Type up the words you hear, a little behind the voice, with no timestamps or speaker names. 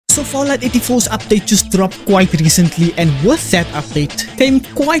So Farlight 84's update just dropped quite recently, and with that update came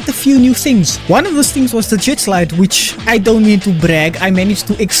quite a few new things. One of those things was the jet slide, which I don't mean to brag, I managed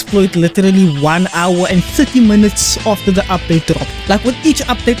to exploit literally 1 hour and 30 minutes after the update dropped. Like with each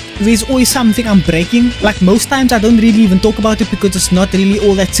update, there's always something I'm breaking. Like most times I don't really even talk about it because it's not really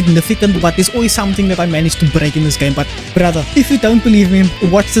all that significant, but there's always something that I managed to break in this game. But brother, if you don't believe me,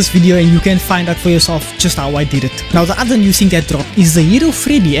 watch this video and you can find out for yourself just how I did it. Now the other new thing that dropped is the hero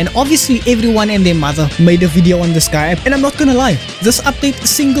Freddie, and obviously everyone and their mother made a video on this guy, and I'm not gonna lie, this update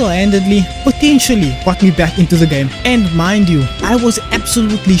single-handedly potentially got me back into the game. And mind you, I was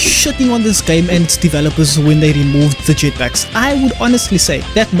absolutely shitting on this game and its developers when they removed the jetpacks. I would honestly say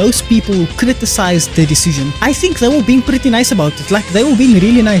that most people who criticized the decision, I think they were being pretty nice about it. Like, they were being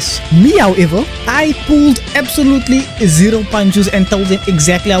really nice. Me, however, I pulled absolutely zero punches and told them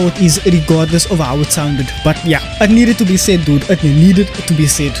exactly how it is, regardless of how it sounded. But yeah, it needed to be said, dude. It needed to be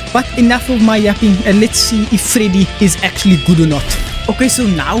said. But enough of my yapping, and let's see if Freddie is actually good or not. Okay, so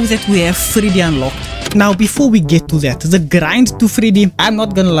now that we have Freddie unlocked, now before we get to that, the grind to Freddie, I'm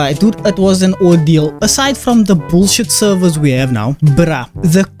not gonna lie, dude, it was an ordeal. Aside from the bullshit servers we have now, bruh,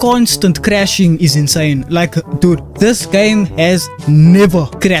 the constant crashing is insane. Like, dude, this game has never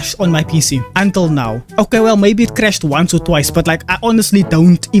crashed on my PC until now. Okay, well, maybe it crashed once or twice, but like, I honestly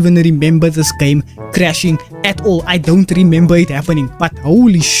don't even remember this game crashing at all. I don't remember it happening, but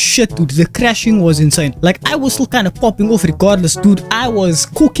holy shit, dude, the crashing was insane. Like, I was still kind of popping off regardless, dude. I was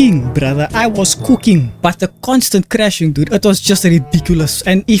cooking, brother. I was cooking. But the constant crashing, dude, it was just ridiculous.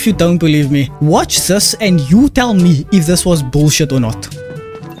 And if you don't believe me, watch this and you tell me if this was bullshit or not.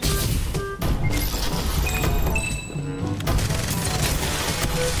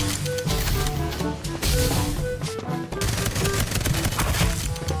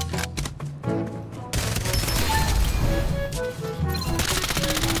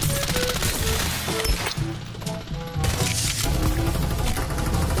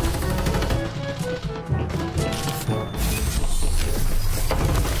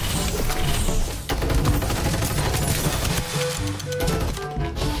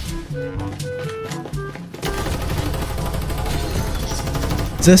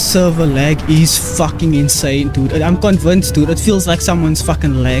 This server lag is fucking insane, dude. I'm convinced, dude. It feels like someone's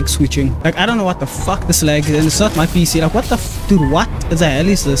fucking lag switching. Like, I don't know what the fuck this lag is, and it's not my PC. Like, what the dude, what the hell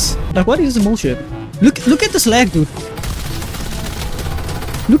is this? Like, what is this bullshit? Look at this lag, dude.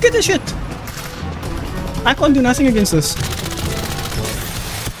 Look at this shit. I can't do nothing against this.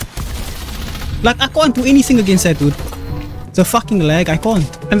 Like, I can't do anything against that, dude. The fucking lag, I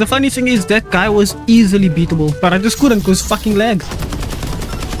can't. And the funny thing is, that guy was easily beatable, but I just couldn't because fucking lag.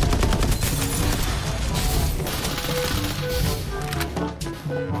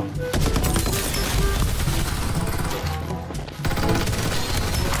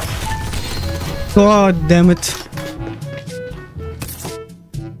 God damn it.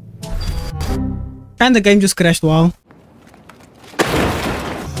 And the game just crashed, wow.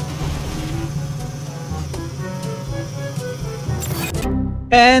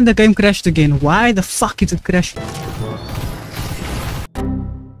 And the game crashed again. Why the fuck is it crashing?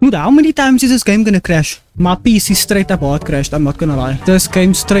 Dude, how many times is this game gonna crash? My PC straight up hard crashed, I'm not gonna lie. This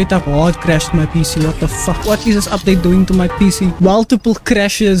game straight up hard crashed my PC. What the fuck? What is this update doing to my PC? Multiple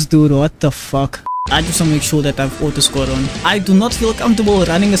crashes, dude. What the fuck? I just want to make sure that I've auto squad on. I do not feel comfortable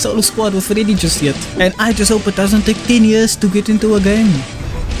running a solo squad with Freddie just yet. And I just hope it doesn't take 10 years to get into a game.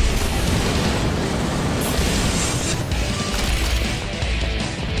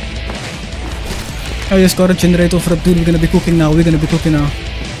 I just got a generator for it, dude. We're gonna be cooking now. We're gonna be cooking now.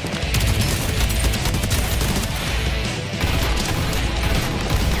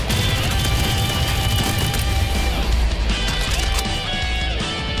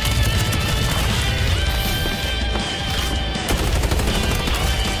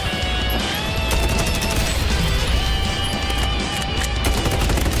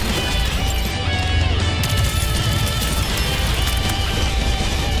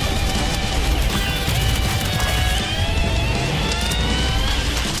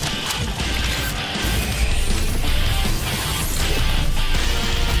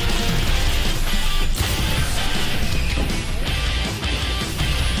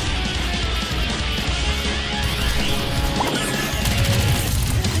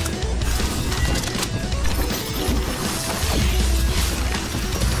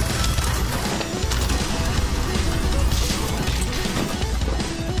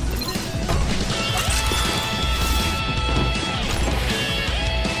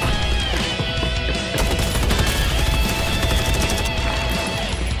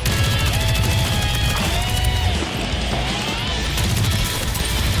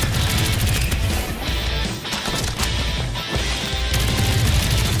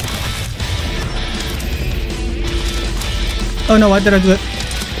 Oh no, why did I do it?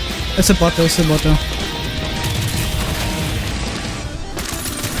 It's a bot though, it's a bot though.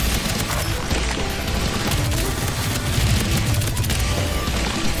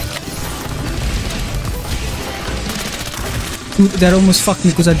 Dude, that almost fucked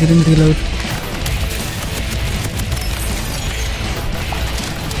me because I didn't reload.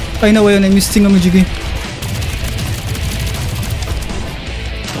 I know why your name is Thingamajiggy.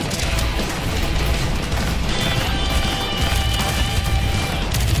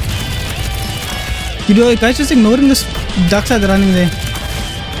 You know, guys just ignoring this dark side running there.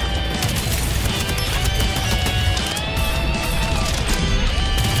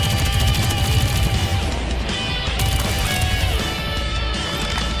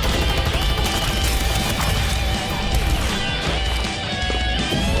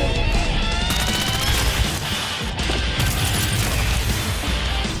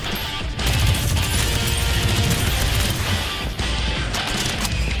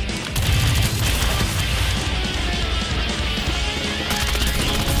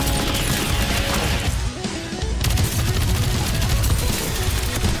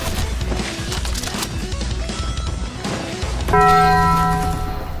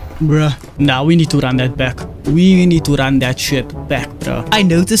 Bruh, now we need to run that back. We need to run that shit back, bro. I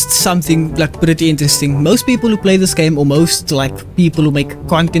noticed something like pretty interesting. Most people who play this game, or most like people who make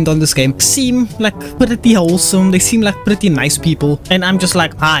content on this game, seem like pretty wholesome. They seem like pretty nice people. And I'm just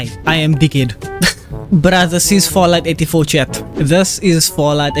like, hi, I am Dickhead. Bruh, this is Farlight 84 chat. This is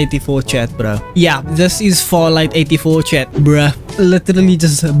Farlight 84 chat, bro. Yeah, this is Farlight 84 chat, bruh. Literally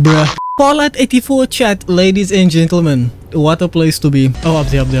just bruh. Farlight 84 chat, ladies and gentlemen. What a place to be. Oh, up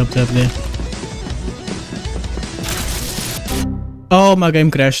there, up there, up there, up there. Oh, my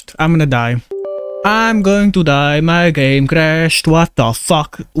game crashed. I'm gonna die. I'm going to die. My game crashed. What the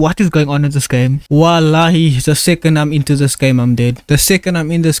fuck? What is going on in this game? Wallahi, the second I'm into this game, I'm dead. The second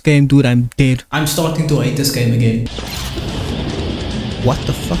I'm in this game, dude, I'm dead. I'm starting to hate this game again. What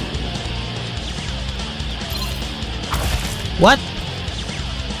the fuck? What?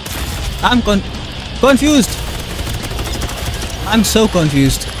 I'm confused. I'm so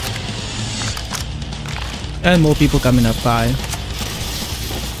confused. And more people coming up. Bye.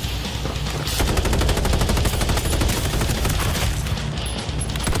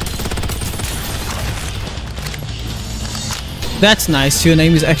 That's nice. Your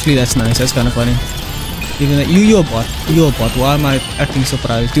name is actually, that's nice. That's kind of funny. Even that you're a bot. You're a bot. Why am I acting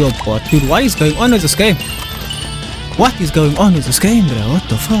surprised? You're a bot. Dude, what is going on with this game? What is going on with this game, bro? What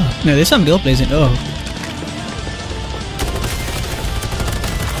the fuck? No, there's some real players in. Oh.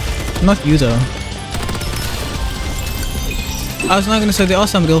 Not you though. I was not gonna say there are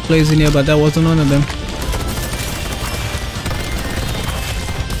some real players in here, but that wasn't one of them.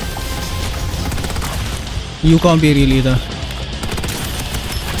 You can't be real either.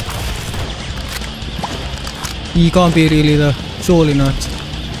 You can't be real either. Surely not.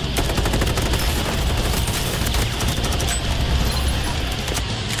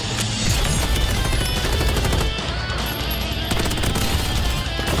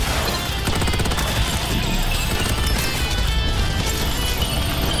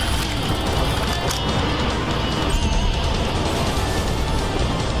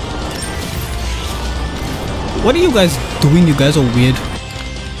 What are you guys doing? You guys are weird.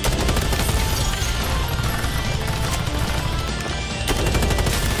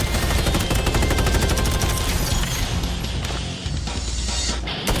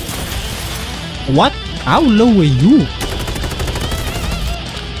 What? How low are you?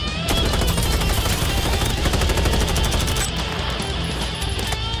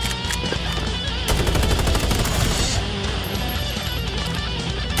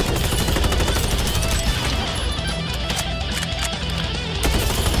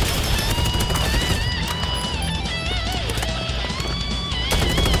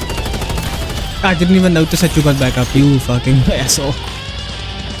 I didn't even notice that you got back up, you fucking asshole.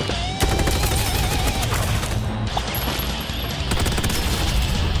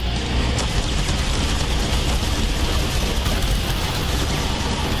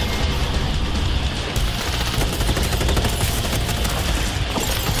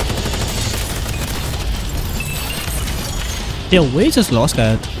 Yo, where's this last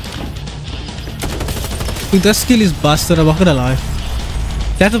guy at? Dude, that skill is busted, I'm not gonna lie.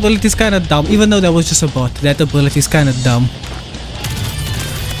 That ability is kinda dumb, even though that was just a bot. That ability is kinda dumb.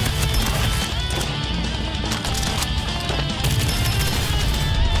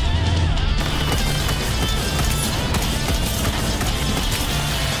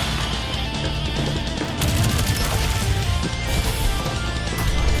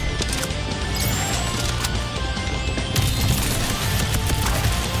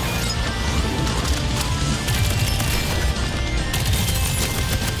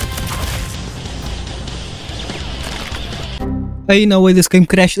 Hey, no way, this game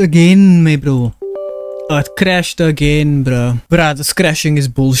crashed again, my bro. Oh, it crashed again, bro. Bruh, this crashing is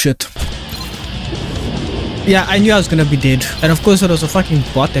bullshit. Yeah, I knew I was gonna be dead. And of course it was a fucking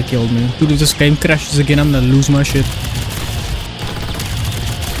bot that killed me. Dude, if this game crashes again, I'm gonna lose my shit.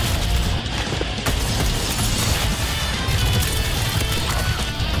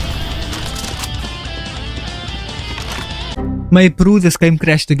 My bro, this game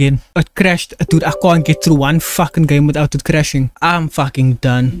crashed again. It crashed. Dude, I can't get through one fucking game without it crashing. I'm fucking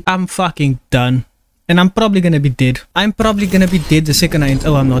done. I'm fucking done. And I'm probably gonna be dead. I'm probably gonna be dead the second I...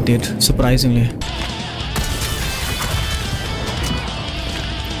 Oh, I'm not dead, surprisingly.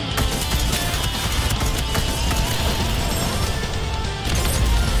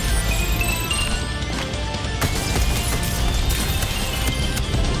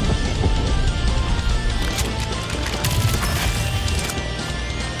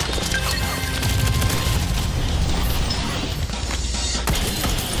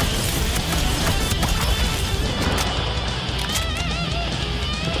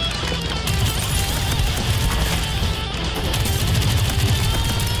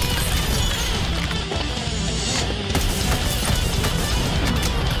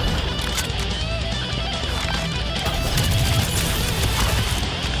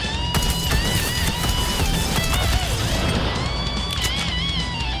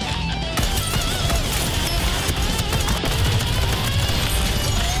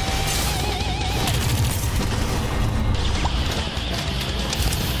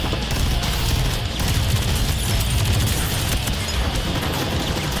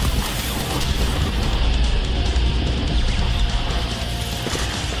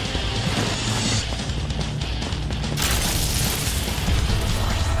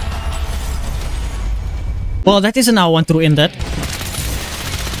 Well, that isn't how I want to end that.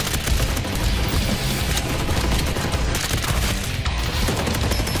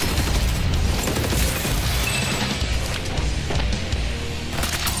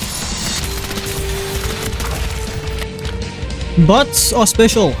 Bots are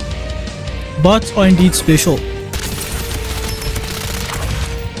special. Bots are indeed special.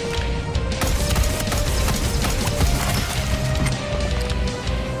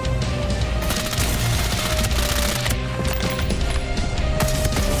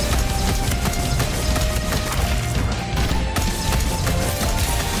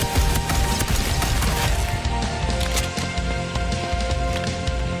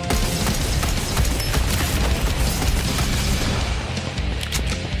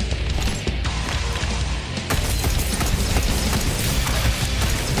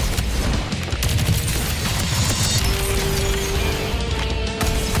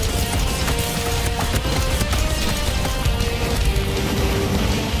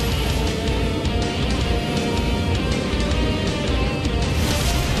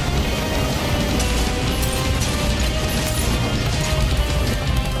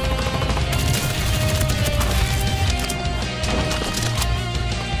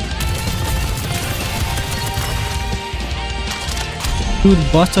 Dude,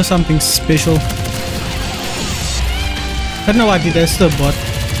 bots are something special. I don't know why did I still bot.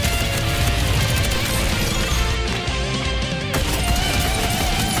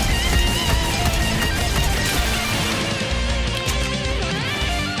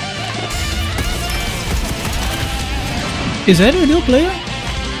 Is that a real player?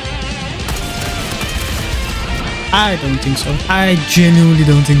 I don't think so. I genuinely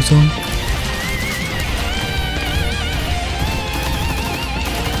don't think so.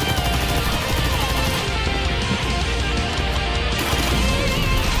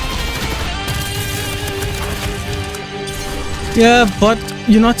 Yeah, but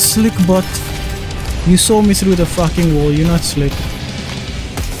you're not slick, but you saw me through the fucking wall. You're not slick.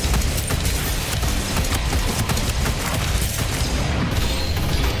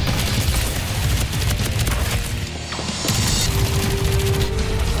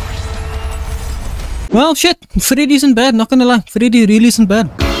 Well, shit. Freddie isn't bad, not gonna lie. Freddie really isn't bad.